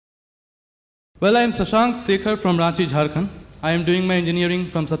Well, I am Sushant Shekhar from Ranchi, Jharkhand. I am doing my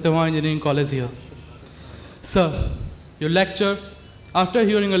engineering from Satyavama Engineering College here. Sir, your lecture, after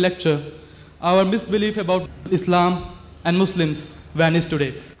hearing your lecture, our misbelief about Islam and Muslims vanished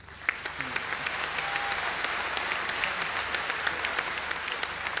today.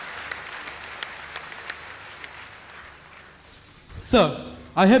 Sir,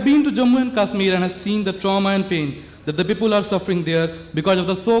 I have been to Jammu and Kashmir and have seen the trauma and pain that the people are suffering there because of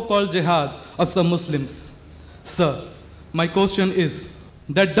the so-called jihad of some Muslims. Sir, my question is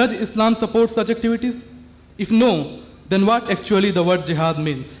that does Islam support such activities? If no, then what actually the word jihad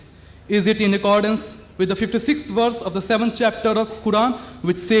means? Is it in accordance with the 56th verse of the 7th chapter of Quran,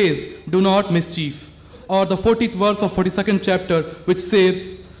 which says, do not mischief, or the 40th verse of 42nd chapter, which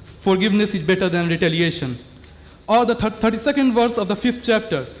says, forgiveness is better than retaliation, or the 32nd verse of the 5th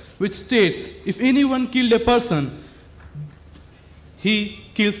chapter, which states, if anyone killed a person, he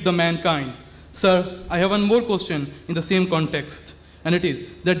kills the mankind. Sir, I have one more question in the same context, and it is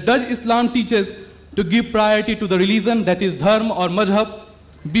that does Islam teaches to give priority to the religion, that is dharma or mazhab,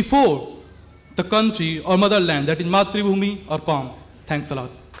 before the country or motherland, that is matribhumi or Qaum? Thanks a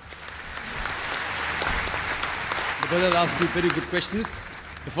lot. The brother asked two very good questions.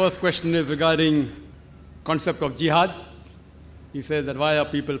 The first question is regarding concept of jihad. He says that why are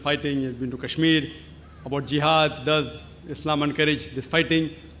people fighting? He's been to Kashmir. About jihad, does Islam encourage this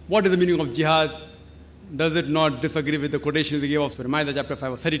fighting? What is the meaning of jihad? Does it not disagree with the quotations he gave of Surah chapter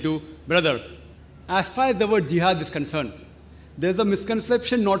 5 verse 32? Brother, as far as the word jihad is concerned, there's a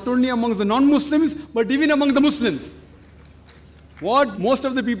misconception not only amongst the non-Muslims, but even among the Muslims. What most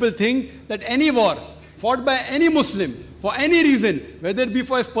of the people think, that any war fought by any Muslim, for any reason, whether it be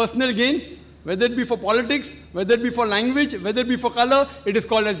for his personal gain, whether it be for politics, whether it be for language, whether it be for color, it is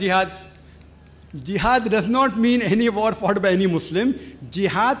called as jihad. Jihad does not mean any war fought by any Muslim.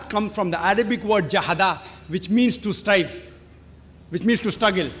 Jihad comes from the Arabic word jahada, which means to strive, which means to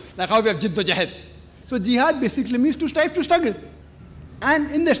struggle, like how we have jidd wa jahad. So jihad basically means to strive, to struggle.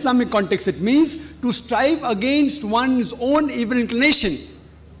 And in the Islamic context, it means to strive against one's own evil inclination.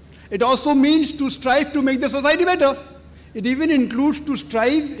 It also means to strive to make the society better. It even includes to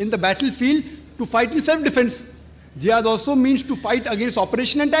strive in the battlefield to fight in self-defense. Jihad also means to fight against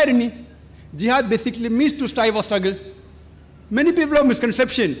oppression and tyranny. Jihad basically means to strive or struggle. Many people have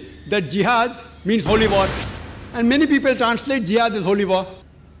misconception that jihad means holy war. And many people translate jihad as holy war.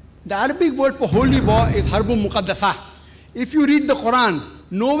 The Arabic word for holy war is harbun muqaddasa. If you read the Quran,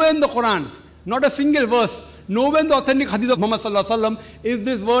 nowhere in the Quran, not a single verse, nowhere in the authentic hadith of Muhammad sallallahu alaihi wasallam is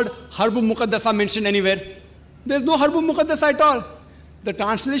this word harbun muqaddasa mentioned anywhere. There's no harbun muqaddasa at all. The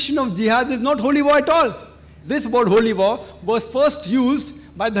translation of jihad is not holy war at all. This word holy war was first used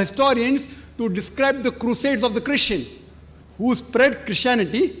by the historians to describe the crusades of the Christian, who spread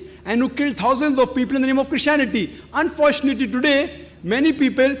Christianity and who killed thousands of people in the name of Christianity. Unfortunately today, many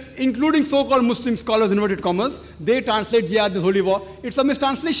people, including so-called Muslim scholars, inverted commas, they translate jihad as holy war. It's a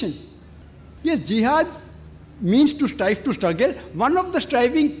mistranslation. Yes, jihad means to strive, to struggle. One of the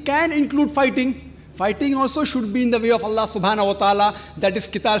striving can include fighting. Fighting also should be in the way of Allah subhanahu wa ta'ala, that is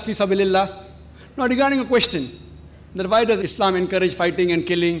qital fi sabilillah. Now regarding a question, that why does Islam encourage fighting and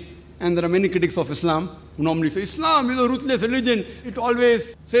killing? And there are many critics of Islam who normally say, Islam is a ruthless religion. It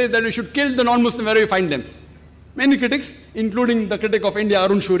always says that we should kill the non-Muslim wherever we find them. Many critics, including the critic of India,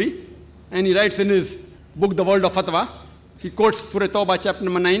 Arun Shuri, and he writes in his book, The World of Fatwa, he quotes Surah Tawbah, chapter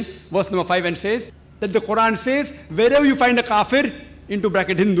number 9, verse number 5, and says that the Quran says, wherever you find a kafir, into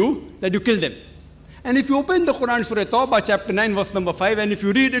bracket Hindu, that you kill them. And if you open the Quran, Surah Tawbah, chapter 9, verse number 5, and if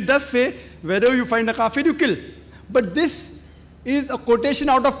you read, it does say, wherever you find a kafir, you kill. But this is a quotation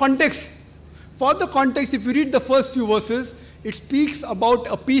out of context. For the context, if you read the first few verses, it speaks about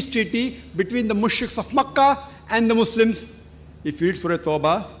a peace treaty between the mushriks of Makkah and the Muslims. If you read Surah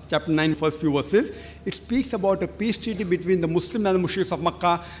Tawbah, chapter 9, first few verses, it speaks about a peace treaty between the Muslims and the mushriks of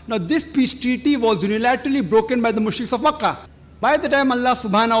Makkah. Now this peace treaty was unilaterally broken by the mushriks of Makkah. By the time Allah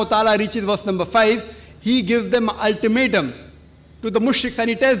subhanahu wa ta'ala reaches verse number 5, He gives them an ultimatum to the mushriks and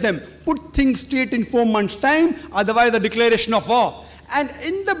He tells them, put things straight in 4 months' time, otherwise a declaration of war. And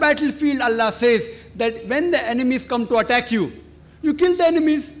in the battlefield, Allah says that when the enemies come to attack you, you kill the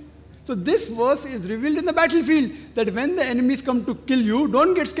enemies. So this verse is revealed in the battlefield, that when the enemies come to kill you,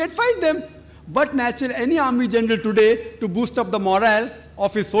 don't get scared, fight them. But naturally, any army general today, to boost up the morale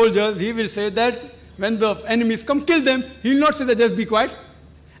of his soldiers, he will say that when the enemies come, kill them. He will not say that just be quiet.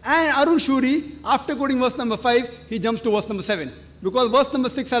 And Arun Shuri, after quoting verse number 5, he jumps to verse number 7. Because verse number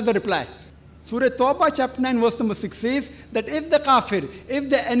 6 has the reply. Surah Tawbah chapter 9 verse number 6 says that if the kafir, if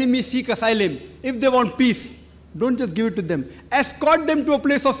the enemy seek asylum, if they want peace, don't just give it to them. Escort them to a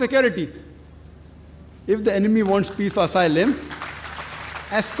place of security. if the enemy wants peace or asylum,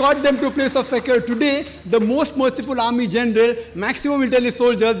 escort them to a place of security. Today, the most merciful army general, maximum will tell his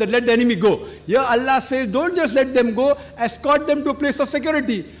soldiers that let the enemy go. Here Allah says, don't just let them go, escort them to a place of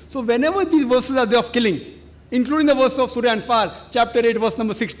security. So whenever these verses are there of killing, including the verse of Surah Anfal, chapter 8, verse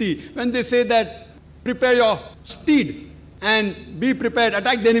number 60, when they say that, prepare your steed and be prepared,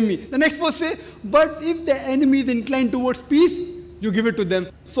 attack the enemy. The next verse says, but if the enemy is inclined towards peace, you give it to them.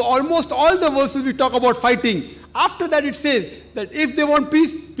 So almost all the verses we talk about fighting. After that it says that if they want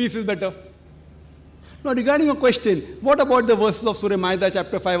peace, peace is better. Now regarding your question, what about the verses of Surah Ma'idah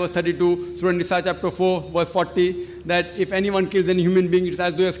chapter 5 verse 32, Surah Nisa chapter 4 verse 40, that if anyone kills any human being, it's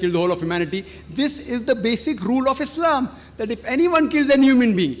as though he has killed the whole of humanity. This is the basic rule of Islam, that if anyone kills any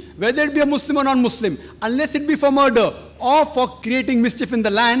human being, whether it be a Muslim or non-Muslim, unless it be for murder or for creating mischief in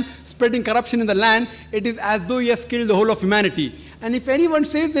the land, spreading corruption in the land, it is as though he has killed the whole of humanity. And if anyone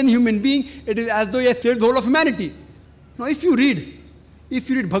saves any human being, it is as though he has saved the whole of humanity. Now if you read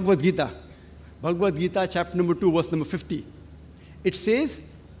Bhagavad Gita chapter number 2 verse number 50, it says,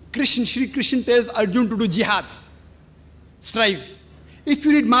 Shri Krishna tells Arjun to do jihad, strive. If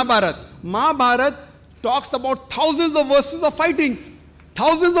you read Mahabharat talks about thousands of verses of fighting,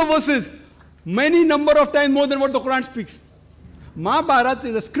 thousands of verses, many number of times more than what the Quran speaks. Mahabharat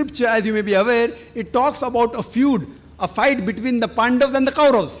is a scripture, as you may be aware, it talks about a feud, a fight between the Pandavas and the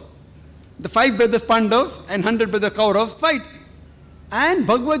Kauravas. The 5 brothers Pandavas and 100 brothers Kauravas fight. And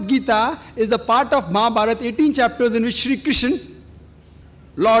Bhagavad Gita is a part of Mahabharata, 18 chapters in which Shri Krishna,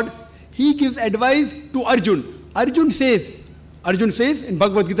 Lord, he gives advice to Arjun. Arjun says in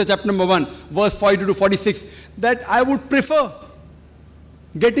Bhagavad Gita chapter number 1, verse 42 to 46, that I would prefer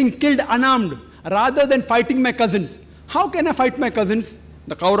getting killed unarmed rather than fighting my cousins. How can I fight my cousins?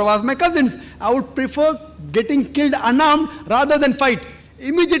 The Kauravas, my cousins. I would prefer getting killed unarmed rather than fight.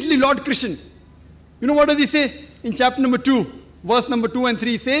 Immediately Lord Krishna, you know what does he say? In chapter number 2, verse number 2 and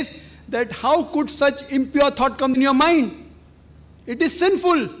 3 says that how could such impure thought come in your mind? It is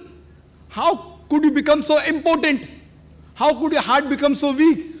sinful. How could you become so impotent? How could your heart become so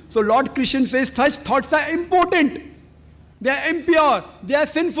weak? So Lord Krishna says such thoughts are impotent. They are impure. They are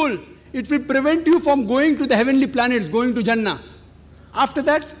sinful. It will prevent you from going to the heavenly planets, going to Jannah. After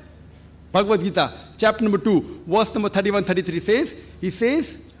that, Bhagavad Gita, chapter number 2, verse number 31-33 says, he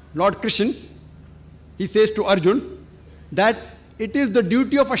says, Lord Krishna, he says to Arjun, that it is the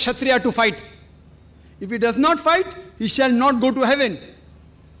duty of a Kshatriya to fight. If he does not fight, he shall not go to heaven.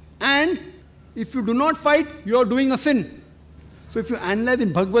 And if you do not fight, you are doing a sin. So if you analyze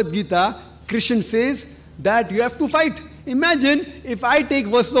in Bhagavad Gita, Krishna says that you have to fight. Imagine if I take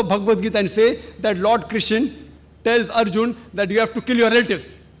verses of Bhagavad Gita and say that Lord Krishna tells Arjun that you have to kill your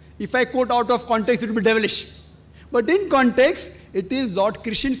relatives. If I quote out of context, it will be devilish. But in context, it is Lord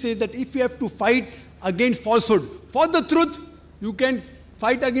Krishna says that if you have to fight against falsehood, for the truth, you can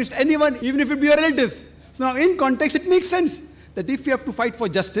fight against anyone, even if it be your relatives. So now in context, it makes sense that if you have to fight for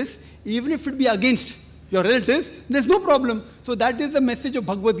justice, even if it be against your relatives, there's no problem. So that is the message of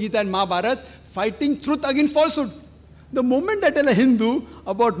Bhagavad Gita and Mahabharata, fighting truth against falsehood. The moment I tell a Hindu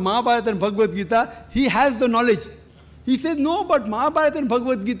about Mahabharata and Bhagavad Gita, he has the knowledge. He says, no, but Mahabharata and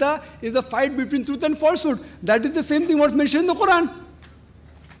Bhagavad Gita is a fight between truth and falsehood. That is the same thing what's mentioned in the Quran.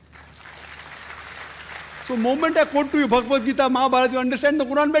 So the moment I quote to you Bhagavad Gita, Mahabharata, you understand the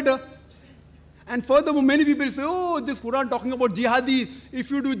Quran better. And furthermore, many people say, oh, this Quran talking about jihadis.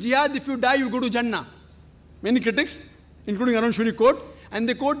 If you do jihad, if you die, you go to Jannah. Many critics, including Arun Shuri, quote. And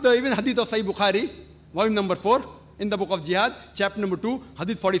they quote the even hadith of Sahih Bukhari, volume number 4, in the book of Jihad, chapter number 2,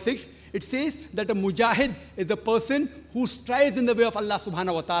 hadith 46. It says that a mujahid is a person who strives in the way of Allah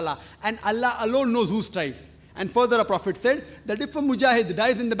subhanahu wa ta'ala. And Allah alone knows who strives. And further a prophet said that if a mujahid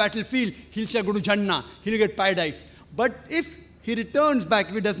dies in the battlefield, he shall go to Jannah, he will get paradise. But if he returns back,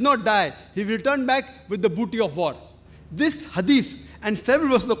 if he does not die, he will return back with the booty of war. This hadith and several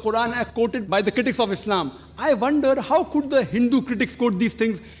verses of the Quran are quoted by the critics of Islam. I wonder how could the Hindu critics quote these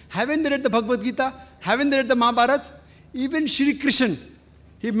things? Haven't they read the Bhagavad Gita? Haven't they read the Mahabharata? Even Shri Krishna,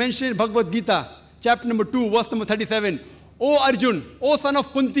 he mentioned in Bhagavad Gita, chapter number 2, verse number 37. O Arjun, O son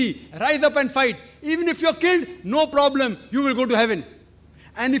of Kunti, rise up and fight. Even if you are killed, no problem, you will go to heaven.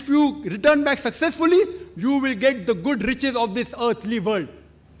 And if you return back successfully, you will get the good riches of this earthly world.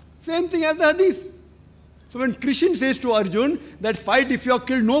 Same thing as the hadith. So when Krishna says to Arjun that fight, if you are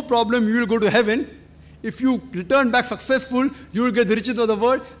killed, no problem, you will go to heaven. If you return back successful, you will get the riches of the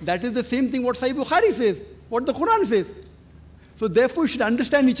world. That is the same thing what Sahih Bukhari says, what the Quran says. So therefore, you should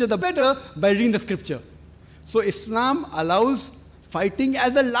understand each other better by reading the scripture. So Islam allows fighting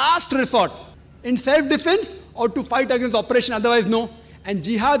as a last resort, in self-defense or to fight against oppression, otherwise no. And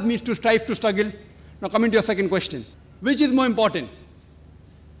jihad means to strive, to struggle, Now coming to your second question. Which is more important?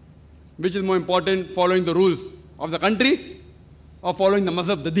 Which is more important, following the rules of the country or following the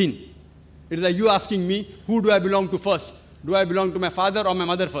mazhab, the deen? It is like you asking me, who do I belong to first? Do I belong to my father or my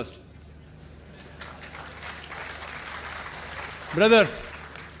mother first? Brother,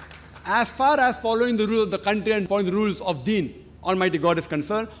 as far as following the rules of the country and following the rules of deen, Almighty God is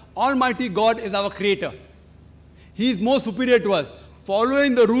concerned, Almighty God is our creator. He is more superior to us.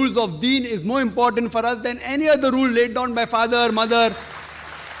 Following the rules of deen is more important for us than any other rule laid down by father, mother,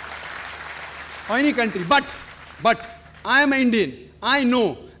 or any country. But I am an Indian. I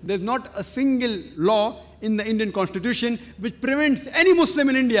know there's not a single law in the Indian constitution which prevents any Muslim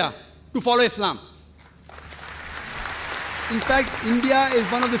in India to follow Islam. In fact, India is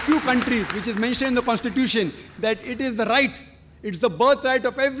one of the few countries which is mentioned in the constitution that it is the right, it's the birthright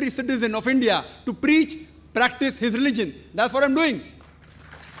of every citizen of India to preach, practice his religion. That's what I'm doing.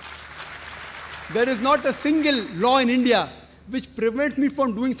 There is not a single law in India which prevents me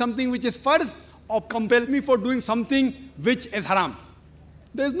from doing something which is farz or compels me for doing something which is haram.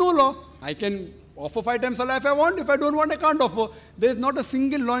 There is no law. I can offer 5 times salah if I want. If I don't want, I can't offer. There is not a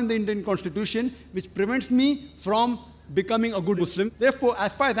single law in the Indian constitution which prevents me from becoming a good Muslim. Therefore,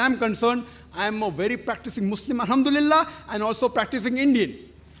 as far as I am concerned, I am a very practicing Muslim, alhamdulillah, and also practicing Indian.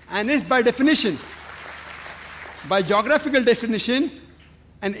 And if by definition, by geographical definition,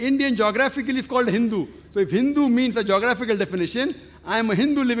 an Indian geographically is called Hindu. So if Hindu means a geographical definition, I am a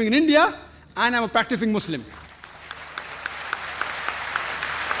Hindu living in India and I am a practicing Muslim.